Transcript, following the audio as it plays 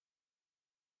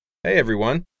Hey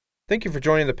everyone. Thank you for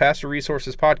joining the Pastor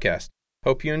Resources Podcast.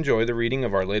 Hope you enjoy the reading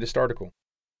of our latest article.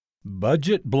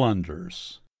 Budget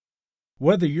Blunders.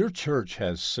 Whether your church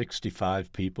has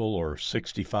 65 people or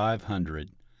 6,500,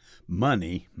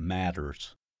 money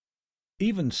matters.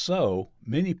 Even so,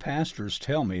 many pastors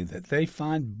tell me that they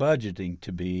find budgeting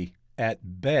to be, at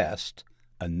best,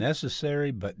 a necessary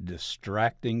but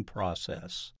distracting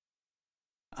process.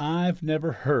 I've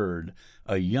never heard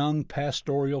a young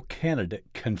pastoral candidate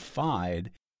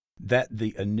confide that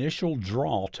the initial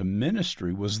draw to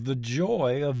ministry was the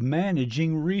joy of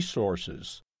managing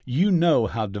resources. You know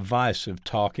how divisive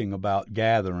talking about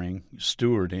gathering,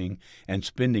 stewarding, and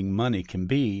spending money can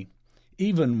be.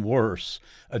 Even worse,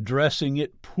 addressing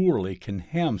it poorly can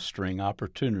hamstring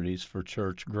opportunities for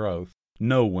church growth.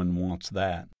 No one wants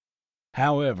that.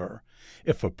 However,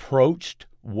 if approached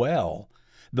well,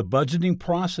 the budgeting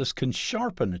process can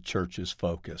sharpen a church's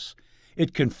focus.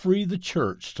 It can free the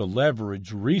church to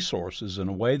leverage resources in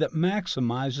a way that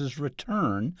maximizes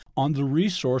return on the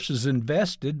resources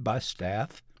invested by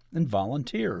staff and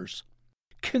volunteers.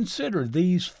 Consider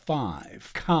these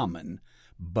 5 common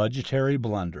budgetary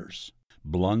blunders.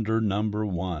 Blunder number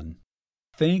 1: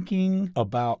 thinking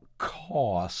about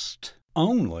cost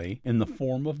only in the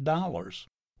form of dollars.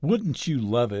 Wouldn't you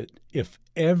love it if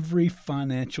every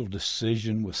financial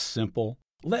decision was simple?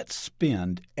 Let's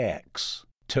spend X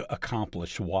to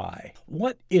accomplish Y.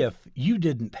 What if you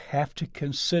didn't have to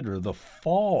consider the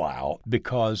fallout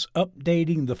because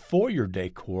updating the foyer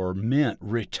decor meant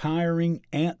retiring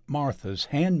Aunt Martha's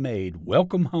handmade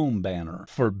welcome home banner?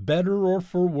 For better or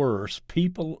for worse,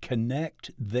 people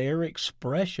connect their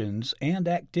expressions and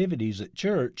activities at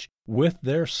church with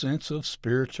their sense of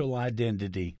spiritual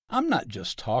identity. I'm not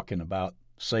just talking about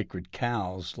sacred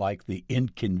cows like the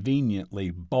inconveniently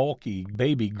bulky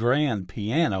baby grand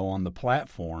piano on the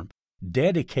platform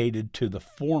dedicated to the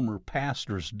former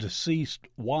pastor's deceased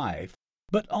wife,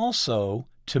 but also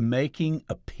to making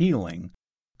appealing,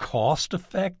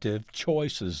 cost-effective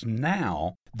choices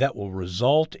now that will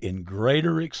result in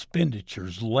greater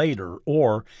expenditures later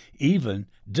or even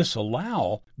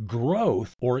disallow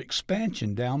growth or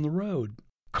expansion down the road.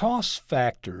 Cost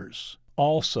factors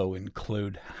also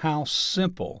include how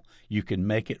simple you can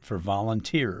make it for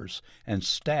volunteers and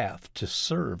staff to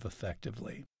serve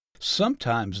effectively.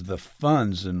 Sometimes the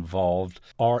funds involved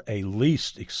are a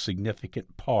least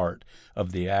significant part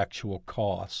of the actual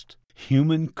cost.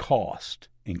 Human cost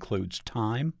includes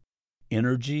time,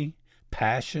 energy,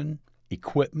 passion,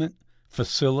 equipment,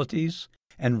 facilities,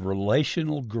 and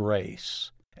relational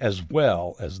grace, as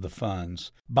well as the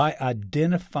funds. By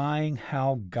identifying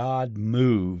how God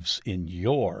moves in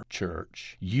your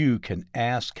church, you can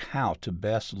ask how to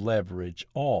best leverage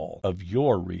all of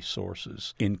your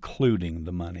resources, including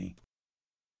the money.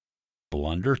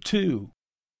 Blunder 2: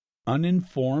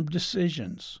 uninformed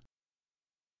decisions.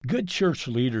 Good church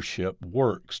leadership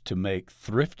works to make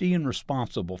thrifty and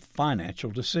responsible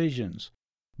financial decisions.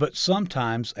 But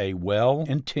sometimes a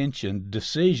well-intentioned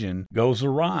decision goes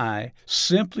awry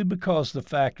simply because the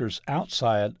factors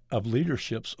outside of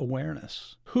leadership's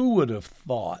awareness. Who would have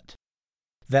thought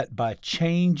that by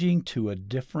changing to a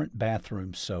different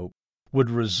bathroom soap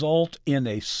would result in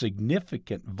a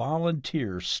significant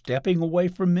volunteer stepping away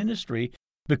from ministry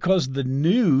because the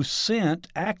new scent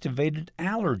activated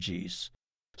allergies,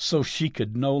 so she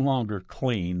could no longer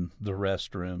clean the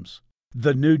restrooms?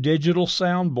 The new digital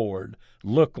soundboard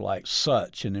looked like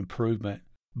such an improvement,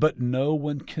 but no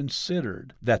one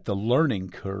considered that the learning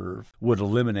curve would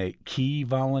eliminate key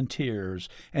volunteers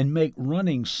and make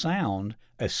running sound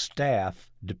a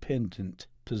staff-dependent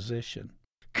position.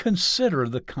 Consider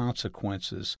the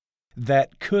consequences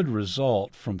that could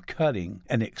result from cutting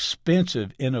an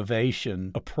expensive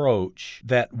innovation approach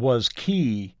that was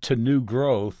key to new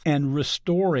growth and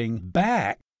restoring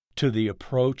back to the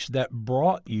approach that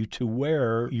brought you to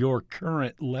where your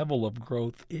current level of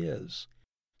growth is.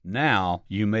 Now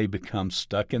you may become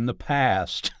stuck in the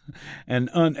past and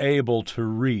unable to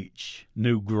reach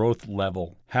new growth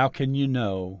level. How can you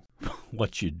know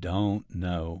what you don't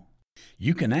know?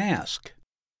 You can ask.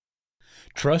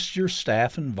 Trust your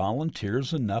staff and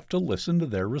volunteers enough to listen to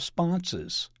their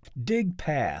responses. Dig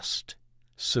past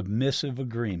submissive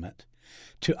agreement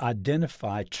to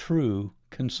identify true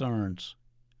concerns.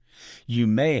 You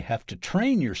may have to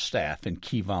train your staff and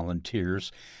key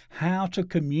volunteers how to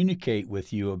communicate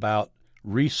with you about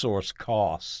resource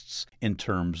costs in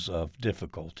terms of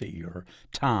difficulty or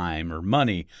time or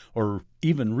money or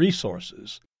even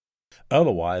resources.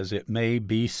 Otherwise, it may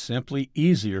be simply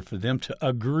easier for them to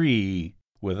agree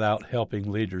without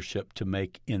helping leadership to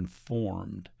make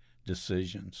informed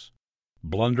decisions.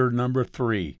 Blunder number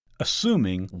 3: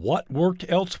 assuming what worked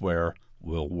elsewhere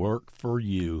will work for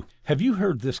you. Have you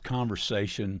heard this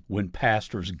conversation when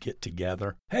pastors get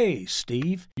together? Hey,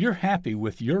 Steve, you're happy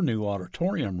with your new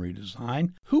auditorium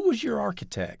redesign. Who was your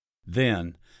architect?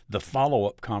 Then the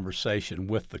follow-up conversation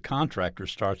with the contractor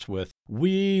starts with,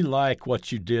 we like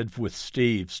what you did with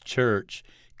Steve's church.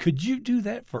 Could you do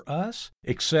that for us?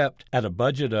 Except at a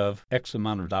budget of X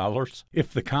amount of dollars.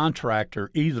 If the contractor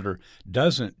either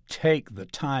doesn't take the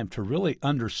time to really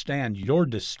understand your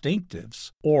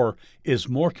distinctives or is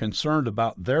more concerned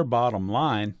about their bottom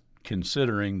line,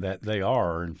 considering that they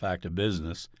are, in fact, a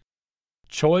business,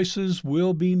 choices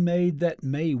will be made that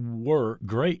may work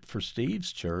great for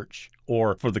Steve's church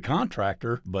or for the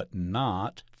contractor, but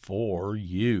not for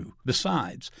you.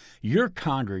 Besides, your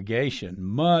congregation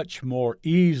much more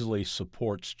easily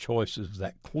supports choices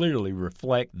that clearly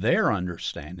reflect their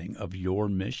understanding of your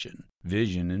mission,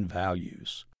 vision, and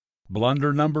values.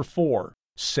 Blunder number 4.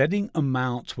 Setting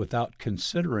amounts without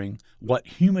considering what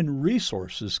human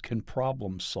resources can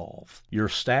problem solve. Your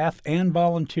staff and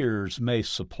volunteers may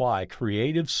supply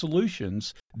creative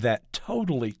solutions that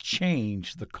totally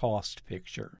change the cost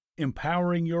picture.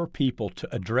 Empowering your people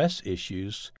to address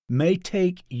issues may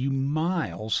take you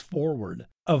miles forward.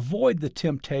 Avoid the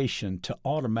temptation to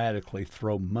automatically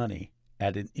throw money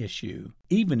at an issue,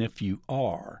 even if you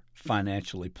are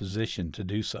financially positioned to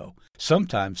do so.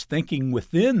 Sometimes thinking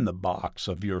within the box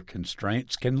of your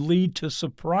constraints can lead to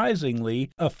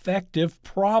surprisingly effective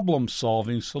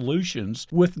problem-solving solutions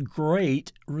with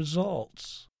great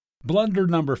results. Blunder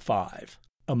number 5.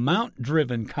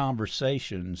 Amount-driven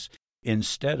conversations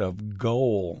instead of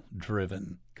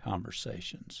goal-driven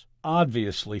conversations.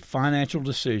 Obviously, financial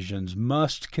decisions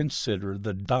must consider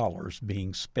the dollars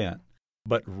being spent.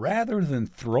 But rather than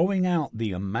throwing out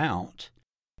the amount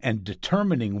and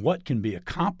determining what can be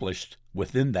accomplished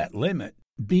within that limit,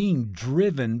 being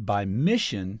driven by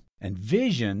mission and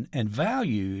vision and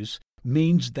values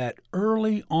means that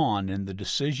early on in the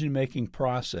decision-making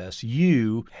process,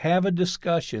 you have a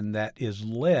discussion that is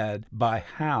led by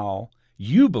how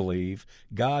you believe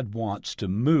God wants to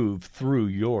move through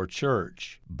your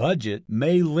church. Budget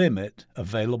may limit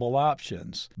available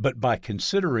options, but by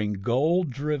considering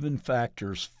goal-driven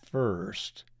factors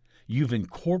first, you've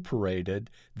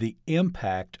incorporated the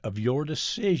impact of your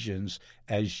decisions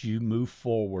as you move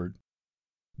forward.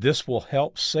 This will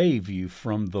help save you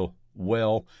from the,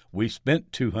 well, we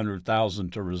spent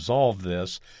 $200,000 to resolve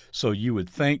this, so you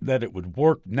would think that it would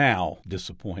work now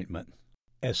disappointment.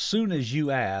 As soon as you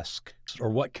ask, or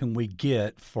what can we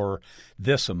get for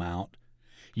this amount,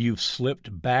 you've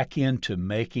slipped back into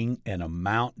making an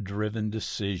amount-driven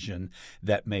decision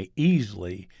that may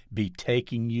easily be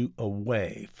taking you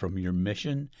away from your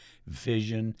mission,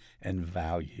 vision, and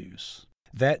values.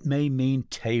 That may mean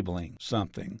tabling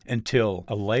something until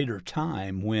a later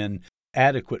time when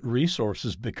adequate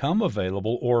resources become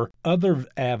available or other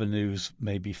avenues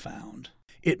may be found.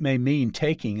 It may mean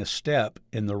taking a step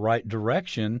in the right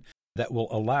direction that will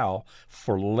allow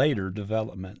for later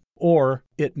development. Or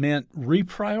it meant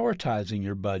reprioritizing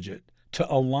your budget to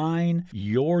align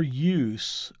your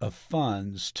use of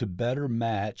funds to better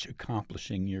match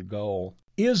accomplishing your goal.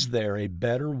 Is there a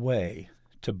better way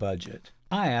to budget?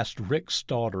 I asked Rick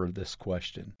Stauder this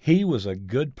question. He was a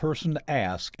good person to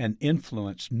ask and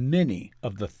influenced many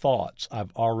of the thoughts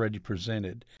I've already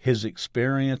presented. His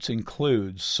experience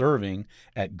includes serving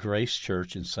at Grace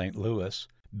Church in St. Louis,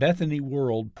 Bethany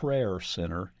World Prayer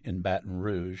Center in Baton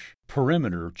Rouge,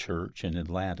 Perimeter Church in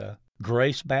Atlanta,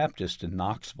 Grace Baptist in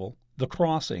Knoxville, The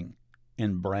Crossing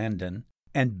in Brandon,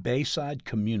 and Bayside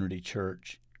Community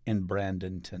Church in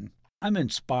Bradenton. I'm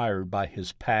inspired by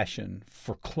his passion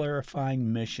for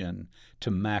clarifying mission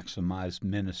to maximize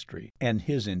ministry and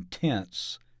his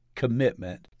intense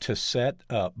commitment to set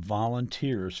up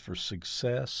volunteers for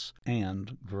success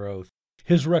and growth.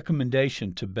 His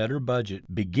recommendation to better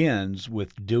budget begins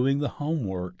with doing the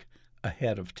homework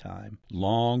ahead of time,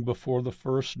 long before the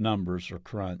first numbers are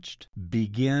crunched.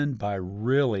 Begin by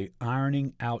really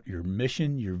ironing out your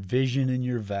mission, your vision, and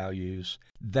your values.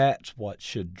 That's what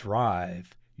should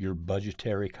drive your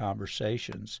budgetary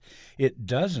conversations. It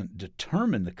doesn't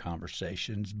determine the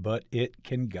conversations, but it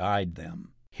can guide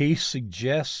them. He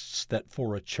suggests that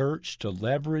for a church to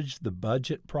leverage the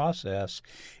budget process,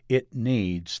 it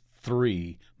needs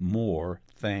 3 more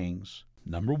things.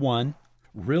 Number 1,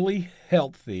 really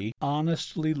healthy,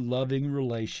 honestly loving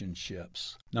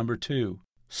relationships. Number 2,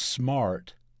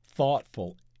 smart,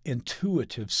 thoughtful,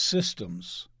 intuitive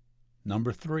systems.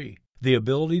 Number 3, the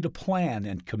ability to plan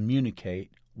and communicate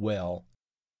well.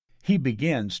 He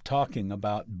begins talking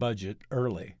about budget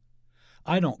early.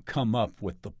 I don't come up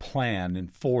with the plan in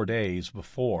 4 days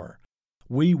before.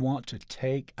 We want to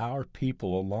take our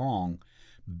people along,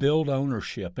 build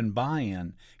ownership and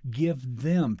buy-in, give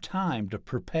them time to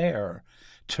prepare,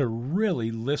 to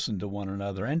really listen to one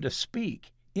another and to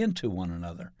speak into one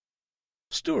another.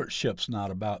 Stewardship's not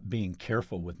about being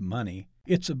careful with money.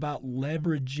 It's about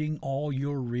leveraging all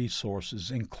your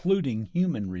resources, including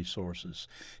human resources,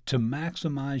 to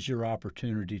maximize your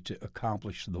opportunity to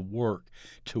accomplish the work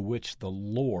to which the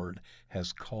Lord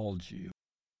has called you.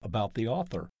 About the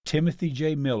author, Timothy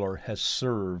J. Miller has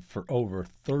served for over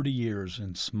 30 years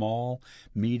in small,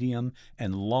 medium,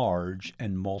 and large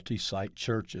and multi-site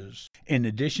churches. In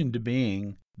addition to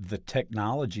being the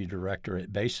technology director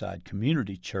at Bayside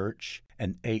Community Church,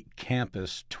 an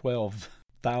 8-campus,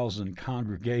 12,000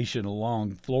 congregation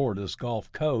along Florida's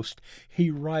Gulf Coast,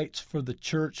 he writes for the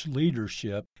church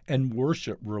leadership and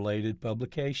worship-related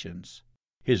publications.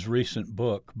 His recent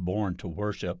book, Born to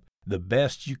Worship, The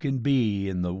Best You Can Be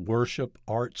in the Worship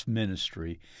Arts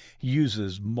Ministry,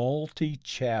 uses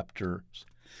multi-chapters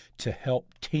to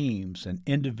help teams and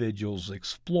individuals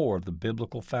explore the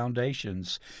biblical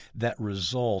foundations that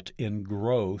result in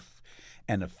growth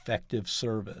and effective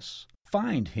service.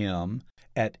 Find him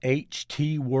at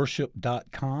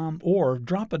htworship.com or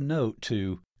drop a note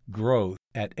to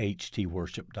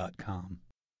growth@htworship.com.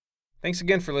 Thanks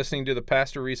again for listening to the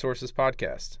Pastor Resources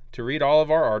Podcast. To read all of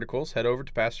our articles, head over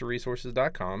to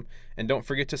pastorresources.com, and don't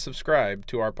forget to subscribe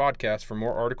to our podcast for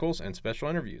more articles and special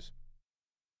interviews.